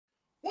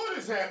What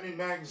is happening,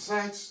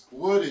 Magnus?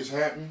 What is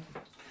happening?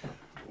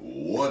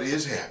 What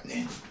is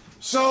happening?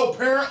 So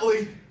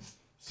apparently,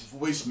 this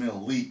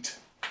voicemail leaked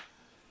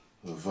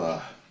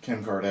of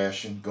Kim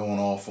Kardashian going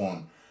off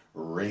on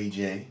Ray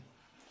J.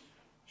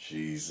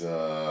 She's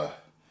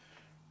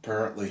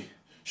apparently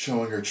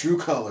showing her true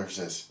colors,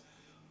 as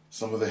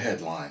some of the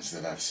headlines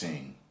that I've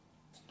seen.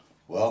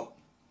 Well,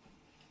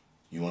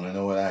 you want to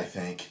know what I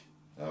think?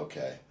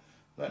 Okay,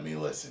 let me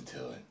listen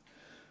to it.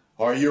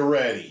 Are you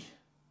ready?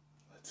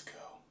 Let's go.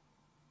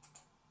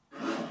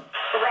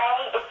 Ray,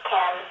 it's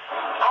Kim.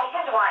 I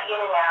just want you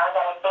to know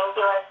that I think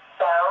you are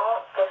so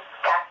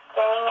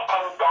disgusting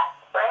and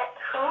desperate.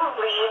 Who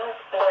leaves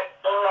their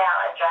email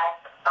address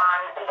on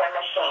their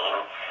machine?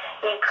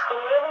 You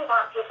clearly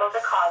want people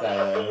to call you,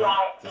 but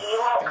yet you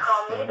won't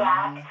call me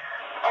back.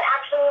 And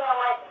actually, you know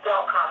what?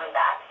 Don't call me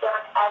back.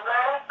 Don't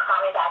ever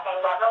call me back. I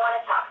never want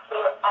to talk to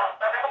you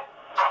ever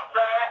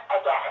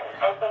again.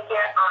 I think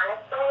you're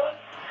honestly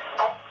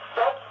a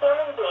sick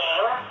human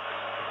being,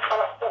 and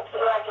I think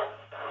you are just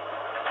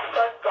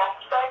so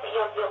desperate that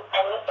you'll do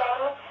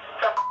anything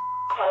for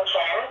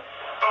attention,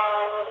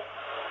 and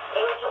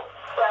you're just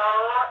so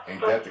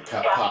Ain't that the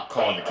pot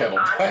calling the kettle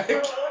black?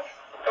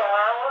 So,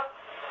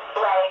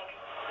 like,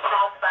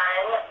 have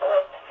fun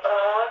with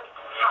old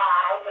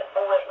Tag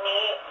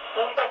Whitney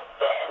Houston.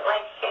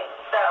 Like, she's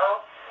so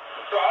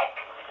sick,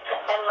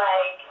 and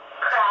like,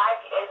 crack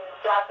is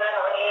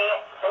definitely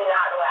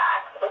not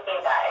whack with you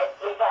guys,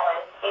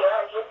 because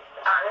you're just,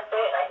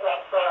 honestly, it like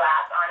makes me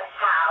laugh on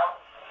how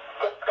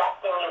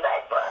disgusting you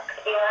guys look.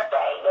 You're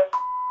okay, you're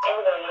in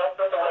Vegas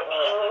with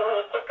Whitney, and you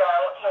need to go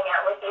hang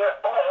out with your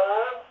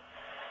old,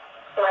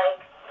 like,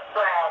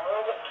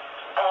 friend,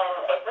 and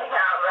it's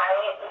not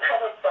right,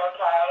 but it's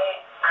okay.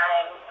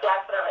 I'm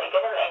definitely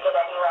gonna make it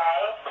anyway,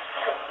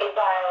 because you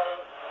guys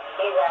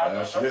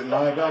She didn't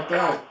lie about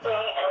that.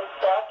 and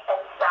sick,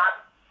 and stop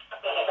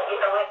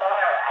even with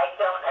her. I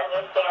don't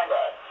understand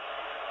it.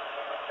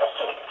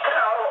 She's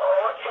so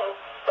old and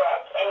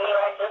sick, and you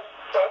are just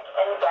sick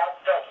and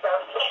desperate. So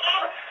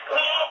leave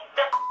me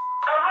the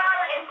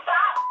alone and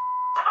stop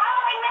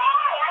calling me.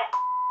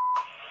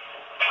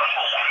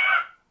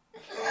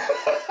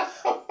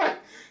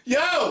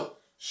 Yo,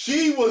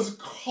 she was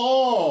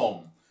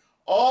calm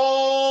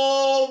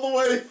all the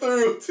way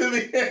through to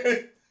the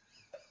end.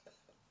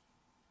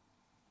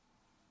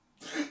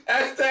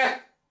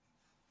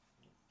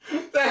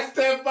 That's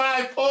that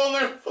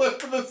bipolar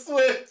flip of the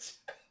switch.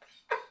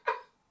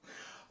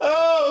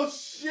 Oh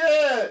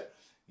shit!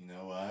 You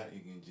know what?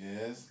 You can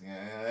just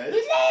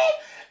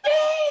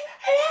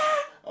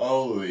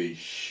holy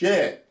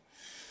shit.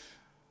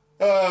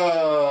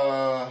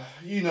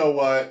 You know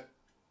what?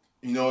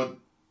 You know,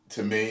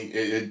 to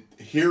me,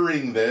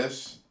 hearing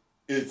this,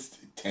 it's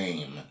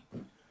tame.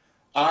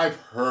 I've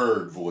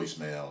heard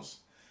voicemails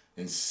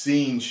and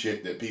seen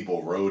shit that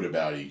people wrote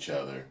about each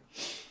other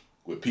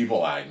with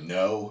people I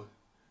know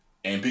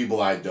and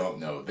people I don't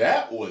know.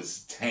 That was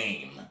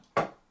tame.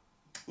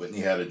 Whitney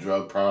had a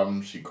drug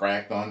problem. She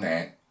cracked on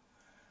that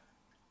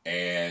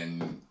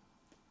and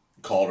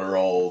called her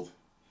old.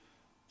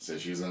 Said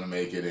she was going to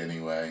make it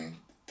anyway.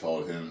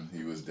 Told him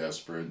he was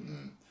desperate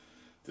and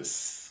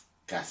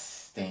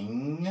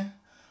disgusting.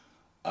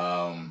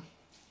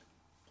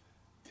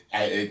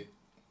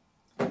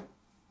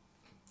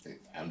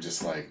 I'm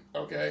just like,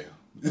 okay.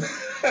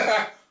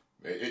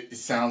 it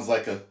sounds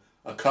like a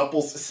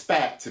couple's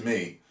spat to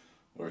me.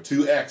 Or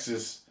two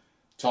exes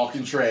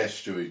talking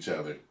trash to each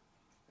other.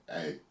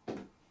 I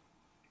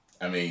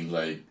mean,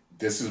 like,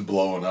 this is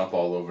blowing up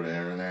all over the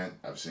internet.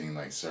 I've seen,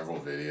 like, several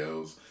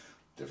videos,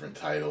 different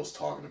titles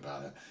talking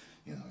about it.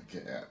 You know,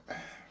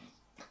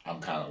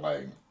 I'm kind of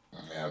like,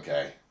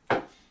 okay.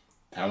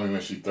 Tell me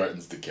when she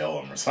threatens to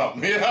kill him or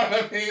something. You know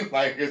what I mean?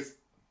 Like,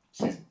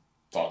 she's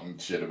talking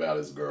shit about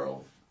his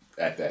girl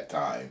at that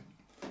time.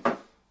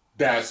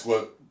 That's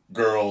what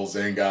girls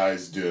and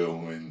guys do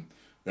when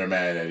they're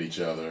mad at each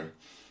other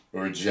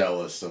or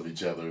jealous of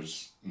each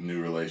other's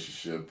new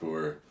relationship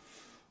or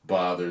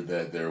bothered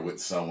that they're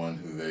with someone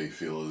who they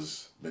feel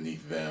is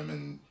beneath them,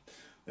 and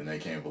they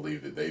can't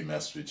believe that they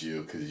messed with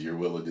you because you're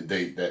willing to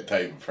date that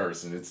type of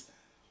person.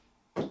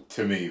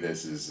 To me,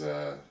 this is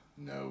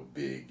no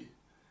big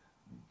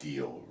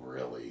deal,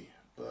 really.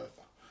 But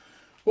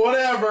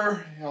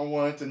whatever. I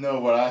wanted to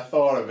know what I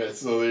thought of it,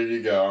 so there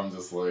you go. I'm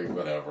just like,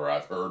 whatever.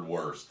 I've heard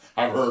worse.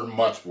 I've heard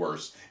much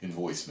worse in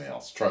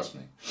voicemails. Trust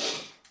me.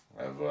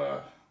 I've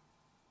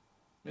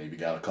maybe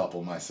got a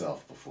couple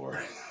myself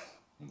before.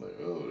 I'm like,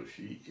 oh,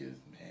 she is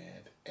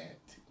mad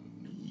at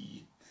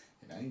me.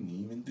 And I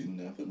didn't even do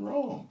nothing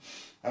wrong.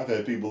 I've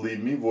had people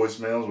leave me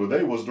voicemails where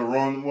they was the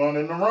wrong one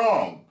in the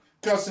wrong.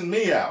 Cussing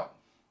me out.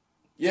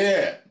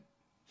 Yeah.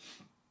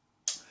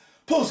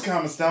 Post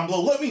comments down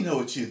below. Let me know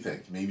what you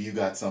think. Maybe you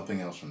got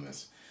something else from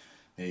this.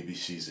 Maybe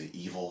she's an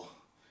evil,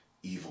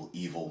 evil,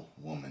 evil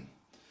woman.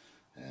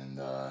 And,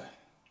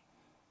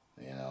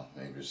 you know,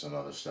 maybe there's some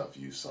other stuff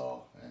you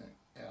saw. And,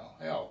 you know,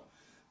 hell,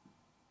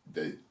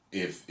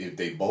 if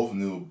they both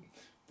knew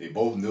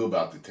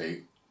about the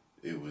tape,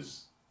 it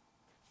was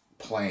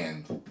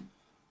planned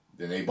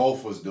then they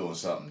both was doing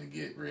something to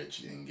get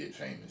rich and get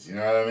famous. You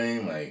know what I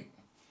mean? Like,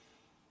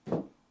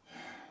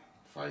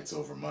 fights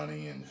over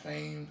money and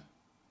fame.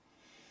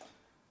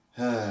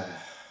 10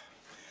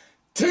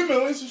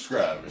 million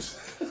subscribers.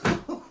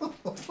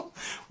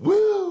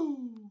 Woo!